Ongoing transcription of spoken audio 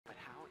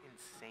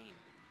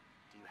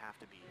have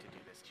to be to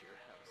do this to your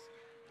house?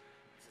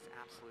 This is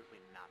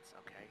absolutely nuts,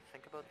 okay?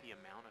 Think about the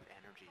amount of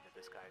energy that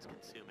this guy is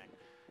consuming.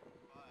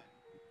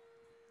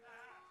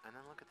 And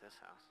then look at this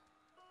house.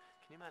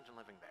 Can you imagine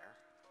living there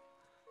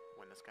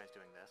when this guy's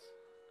doing this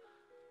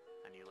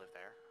and you live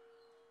there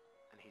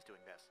and he's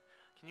doing this?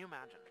 Can you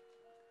imagine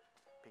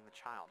being the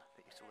child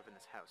that used to live in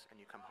this house and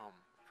you come home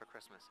for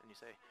Christmas and you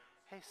say,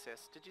 "Hey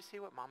sis, did you see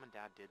what mom and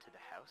dad did to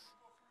the house?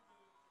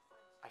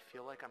 I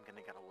feel like I'm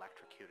gonna get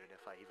electrocuted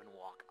if I even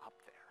walk up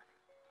there."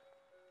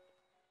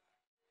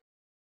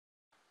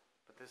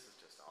 But this is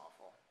just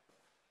awful.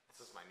 This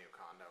is my new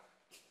condo.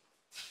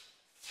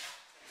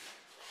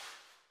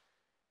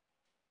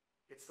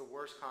 It's the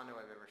worst condo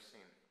I've ever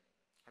seen.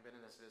 I've been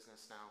in this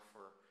business now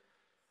for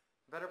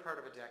the better part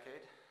of a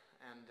decade,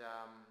 and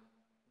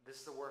this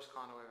is the worst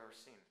condo I've ever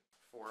seen.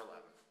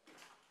 411.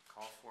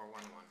 Call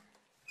 411.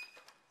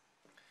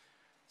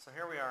 So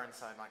here we are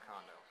inside my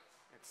condo.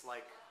 It's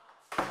like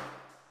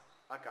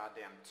a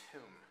goddamn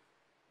tomb.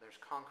 There's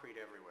concrete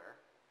everywhere.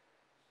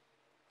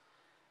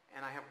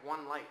 And I have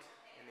one light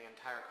in the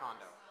entire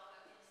condo.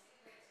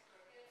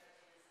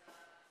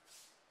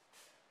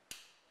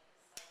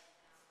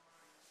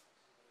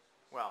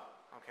 Well,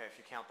 okay, if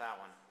you count that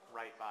one,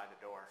 right by the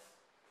door.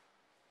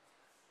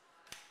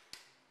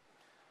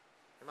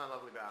 In my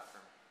lovely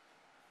bathroom.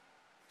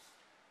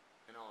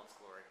 In all its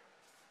glory.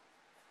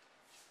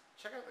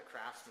 Check out the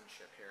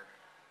craftsmanship here.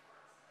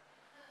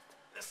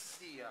 This is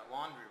the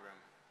laundry room.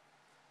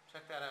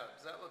 Check that out.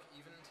 Does that look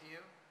even to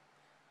you?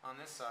 On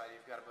this side,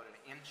 you've got about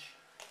 1.5 inches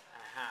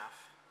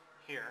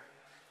here.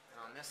 And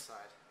on this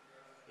side,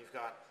 you've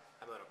got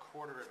about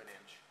 1/4 of an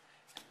inch.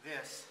 And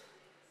this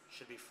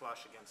should be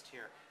flush against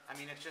here. I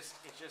mean, it just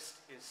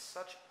is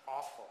such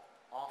awful,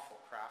 awful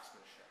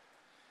craftsmanship.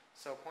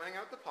 So pointing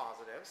out the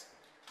positives,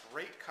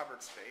 great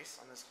cupboard space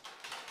on this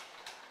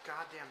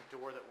goddamn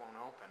door that won't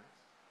open.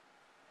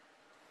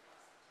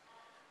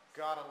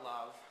 Gotta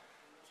love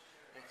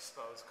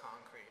exposed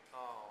concrete.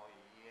 Oh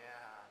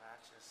yeah,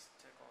 that just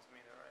tickles me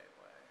the right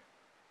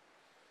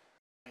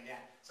way.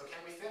 Yeah, so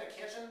can we fit a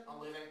kitchen, a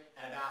living,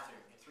 and a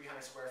bathroom in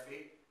 300 square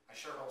feet? I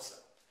sure hope so.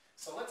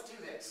 So let's do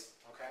this,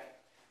 okay?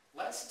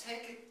 Let's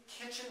take a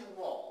kitchen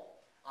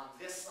wall on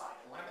this side.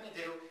 And what I'm going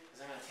to do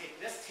is I'm going to take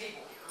this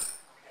table here,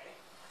 okay?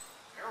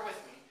 Bear with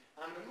me.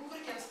 And I'm going to move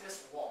it against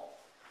this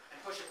wall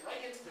and push it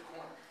right into the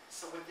corner.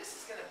 So what this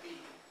is going to be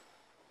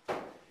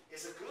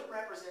is a good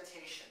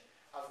representation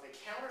of the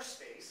counter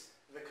space,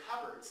 the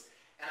cupboards,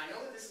 and I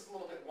know that this is a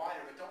little bit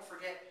wider, but don't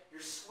forget,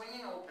 you're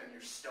swinging open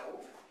your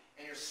stove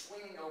and you're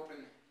swinging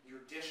open your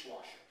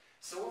dishwasher.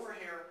 So over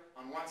here,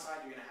 on one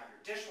side, you're going to have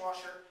your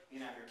dishwasher, you're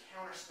going to have your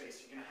counter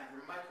space, you're going to have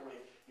your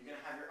microwave, you're going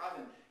to have your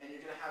oven, and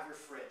you're going to have your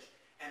fridge.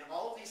 And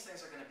all of these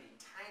things are going to be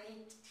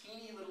tiny,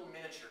 teeny little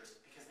miniatures,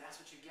 because that's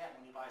what you get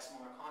when you buy a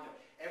smaller condo.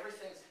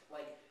 Everything's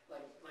like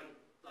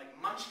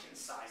munchkin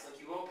size. Like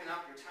you open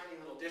up your tiny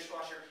little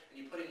dishwasher and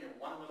you put in your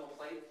one little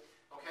plate,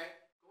 okay?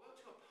 Go out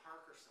to a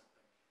park or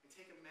something and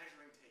take a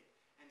measuring tape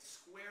and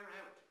square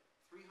out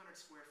 300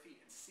 square feet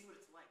and see what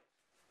it's like.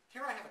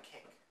 Here I have a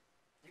cake.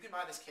 You can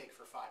buy this cake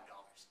for $5.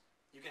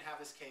 You can have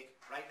this cake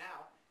right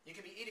now. You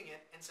can be eating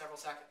it in several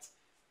seconds.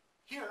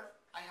 Here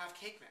I have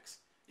cake mix.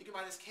 You can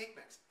buy this cake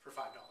mix for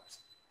 $5.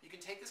 You can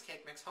take this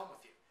cake mix home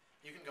with you.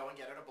 You can go and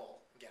get out a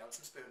bowl, and get out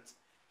some spoons,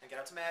 and get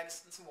out some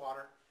eggs and some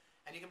water,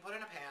 and you can put it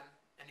in a pan,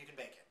 and you can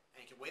bake it.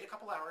 And you can wait a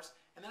couple hours,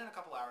 and then in a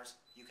couple hours,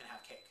 you can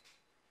have cake.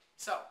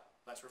 So,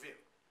 let's review.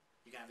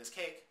 You can have this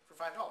cake for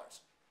 $5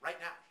 right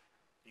now.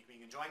 You can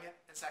be enjoying it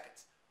in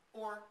seconds.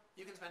 Or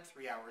you can spend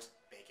 3 hours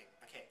baking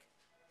a cake.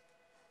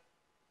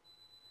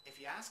 If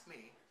you ask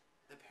me,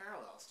 the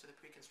parallels to the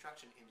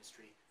pre-construction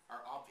industry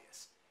are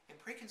obvious. In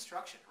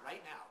pre-construction,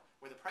 right now,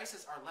 where the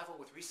prices are level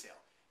with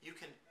resale, you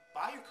can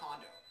buy your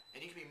condo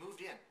and you can be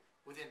moved in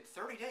within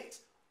 30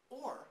 days.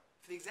 Or,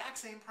 for the exact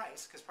same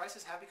price, because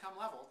prices have become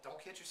level,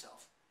 don't kid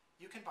yourself,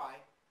 you can buy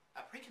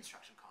a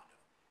pre-construction condo.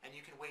 And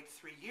you can wait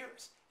 3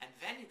 years, and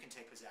then you can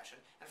take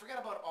possession, and forget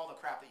about all the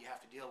crap that you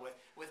have to deal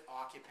with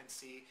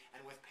occupancy,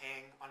 and with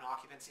paying an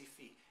occupancy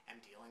fee, and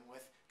dealing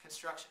with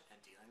construction, and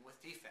dealing with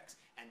defects,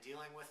 and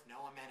dealing with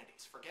no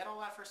amenities. Forget all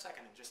that for a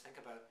second, and just think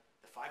about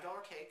the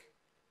 $5 cake,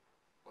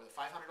 or the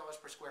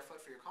 $500 per square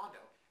foot for your condo,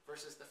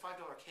 versus the $5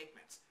 cake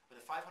mix, or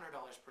the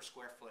 $500 per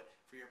square foot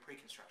for your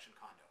pre-construction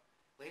condo.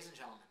 Ladies and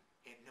gentlemen,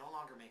 it no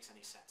longer makes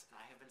any sense, and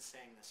I have been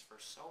saying this for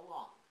so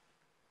long,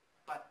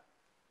 but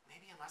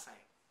maybe unless I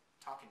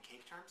talk in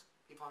cake terms,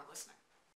 people aren't listening.